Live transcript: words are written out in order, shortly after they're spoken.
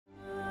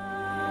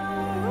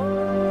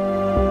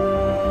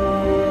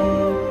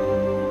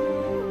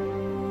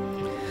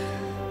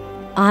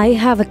I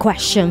have a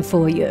question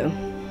for you.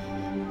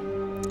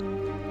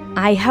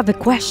 I have a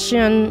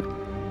question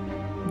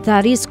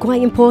that is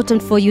quite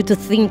important for you to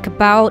think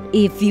about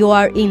if you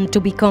are into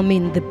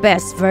becoming the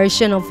best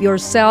version of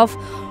yourself,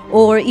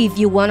 or if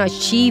you want to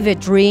achieve a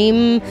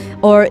dream,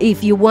 or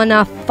if you want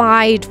to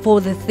fight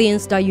for the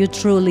things that you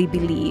truly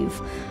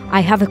believe. I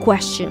have a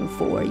question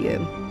for you.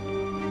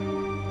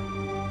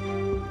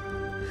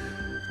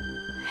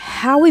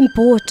 How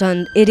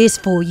important it is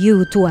for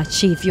you to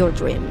achieve your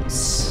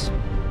dreams?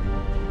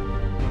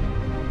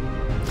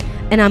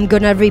 And I'm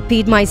gonna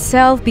repeat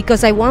myself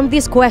because I want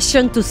this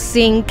question to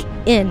sink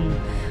in.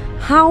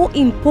 How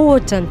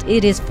important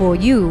it is for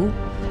you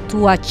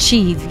to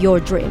achieve your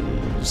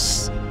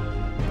dreams?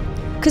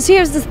 Because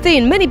here's the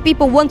thing, many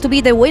people want to be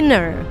the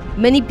winner.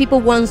 Many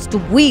people want to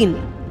win.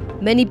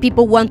 Many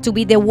people want to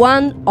be the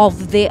one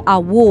of the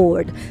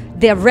award,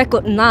 the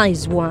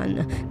recognized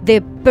one,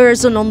 the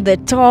person on the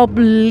top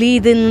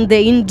leading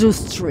the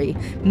industry.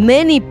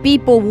 Many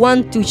people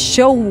want to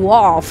show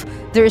off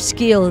their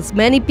skills.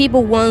 Many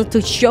people want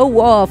to show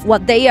off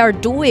what they are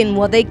doing,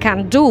 what they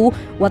can do,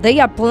 what they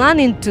are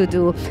planning to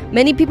do.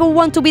 Many people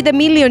want to be the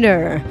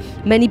millionaire.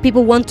 Many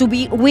people want to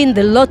win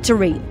the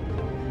lottery.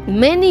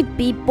 Many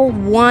people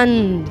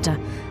want,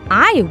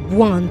 I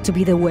want to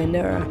be the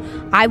winner.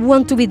 I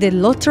want to be the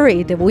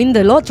lottery, to win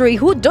the lottery.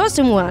 Who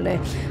doesn't want it?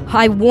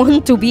 I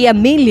want to be a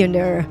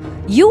millionaire.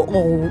 You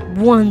all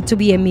want to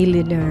be a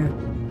millionaire.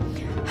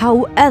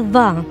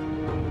 However,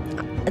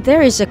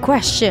 there is a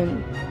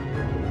question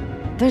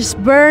that's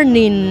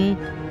burning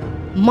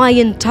my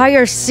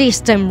entire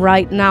system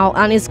right now,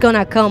 and it's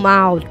gonna come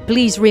out.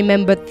 Please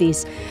remember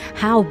this.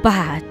 How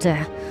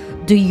bad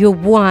do you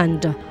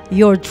want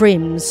your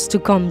dreams to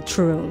come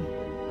true?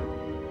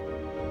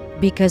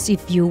 Because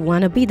if you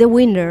want to be the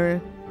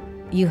winner,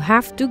 you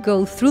have to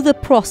go through the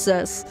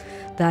process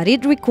that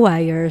it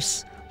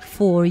requires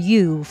for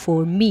you,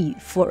 for me,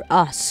 for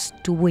us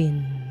to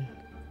win.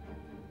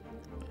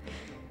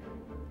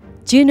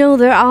 Do you know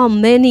there are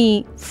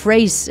many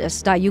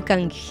phrases that you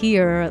can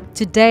hear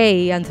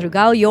today and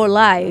throughout your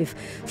life?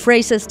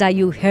 Phrases that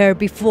you heard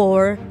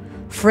before,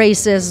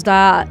 phrases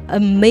that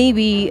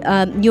maybe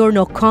you're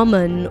not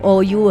common,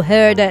 or you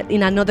heard it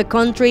in another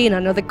country, in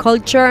another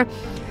culture.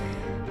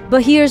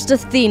 But here's the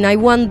thing, I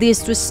want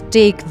this to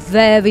stick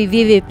very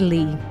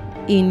vividly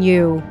in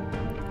you.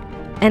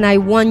 And I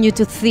want you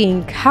to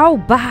think, how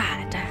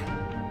bad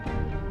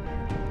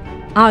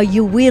are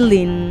you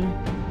willing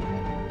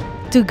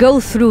to go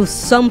through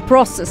some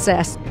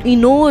processes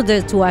in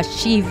order to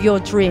achieve your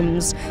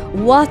dreams?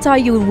 What are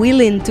you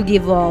willing to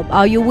give up?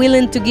 Are you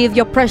willing to give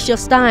your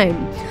precious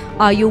time?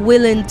 Are you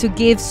willing to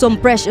give some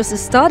precious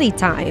study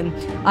time?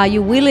 Are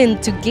you willing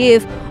to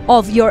give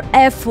of your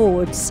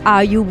efforts?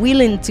 Are you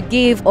willing to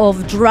give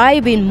of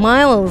driving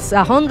miles,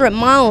 100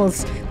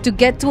 miles, to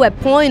get to a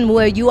point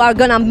where you are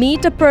gonna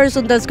meet a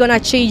person that's gonna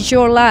change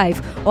your life,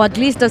 or at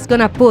least that's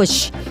gonna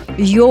push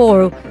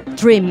your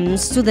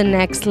dreams to the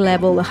next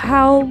level?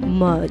 How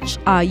much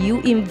are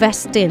you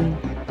investing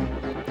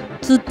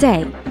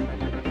today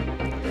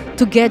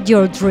to get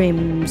your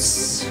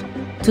dreams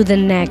to the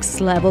next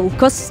level?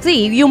 Because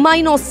see, you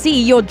might not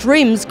see your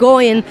dreams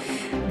going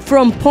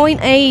from point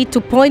A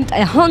to point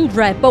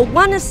 100, but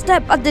one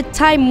step at a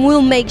time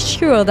will make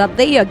sure that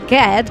they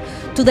get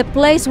to the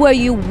place where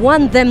you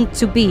want them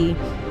to be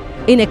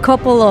in a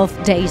couple of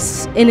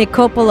days, in a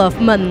couple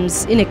of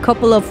months, in a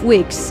couple of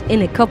weeks,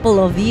 in a couple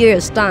of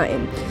years'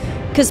 time.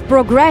 Because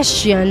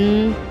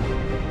progression,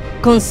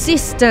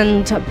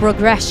 consistent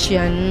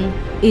progression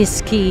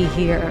is key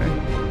here.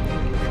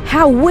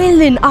 How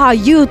willing are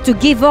you to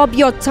give up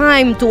your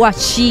time to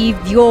achieve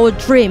your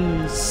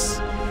dreams?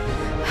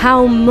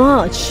 How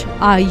much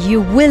are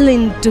you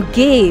willing to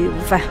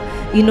give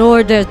in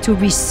order to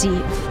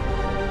receive?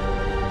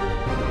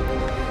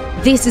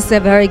 This is a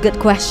very good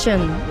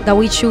question that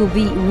we should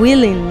be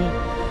willing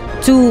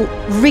to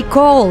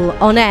recall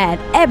on it.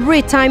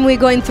 Every time we're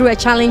going through a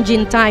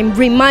challenging time,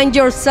 remind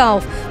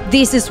yourself,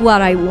 this is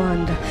what I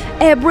want.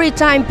 Every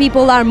time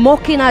people are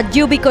mocking at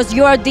you because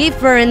you are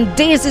different,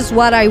 this is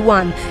what I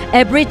want.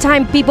 Every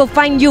time people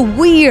find you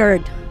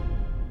weird,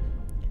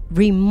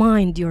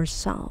 remind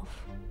yourself,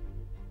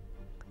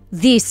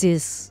 this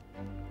is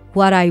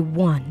what I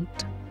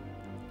want.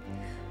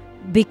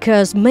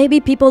 Because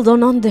maybe people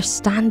don't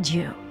understand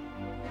you.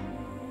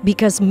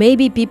 Because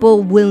maybe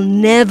people will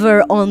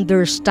never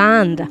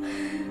understand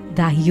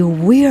that your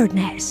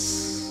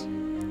weirdness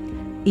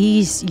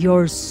is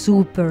your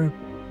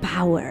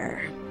superpower.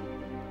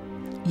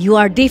 You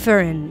are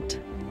different.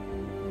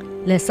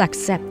 Let's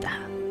accept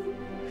that.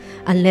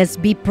 And let's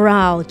be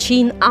proud,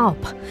 chin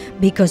up,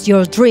 because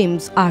your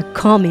dreams are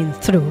coming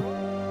through.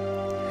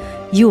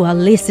 You are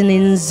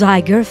listening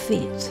ZYGER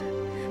Fit,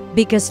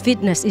 because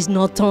fitness is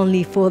not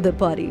only for the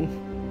body,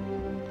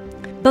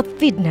 but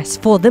fitness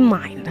for the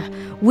mind.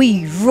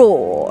 We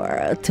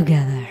roar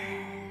together.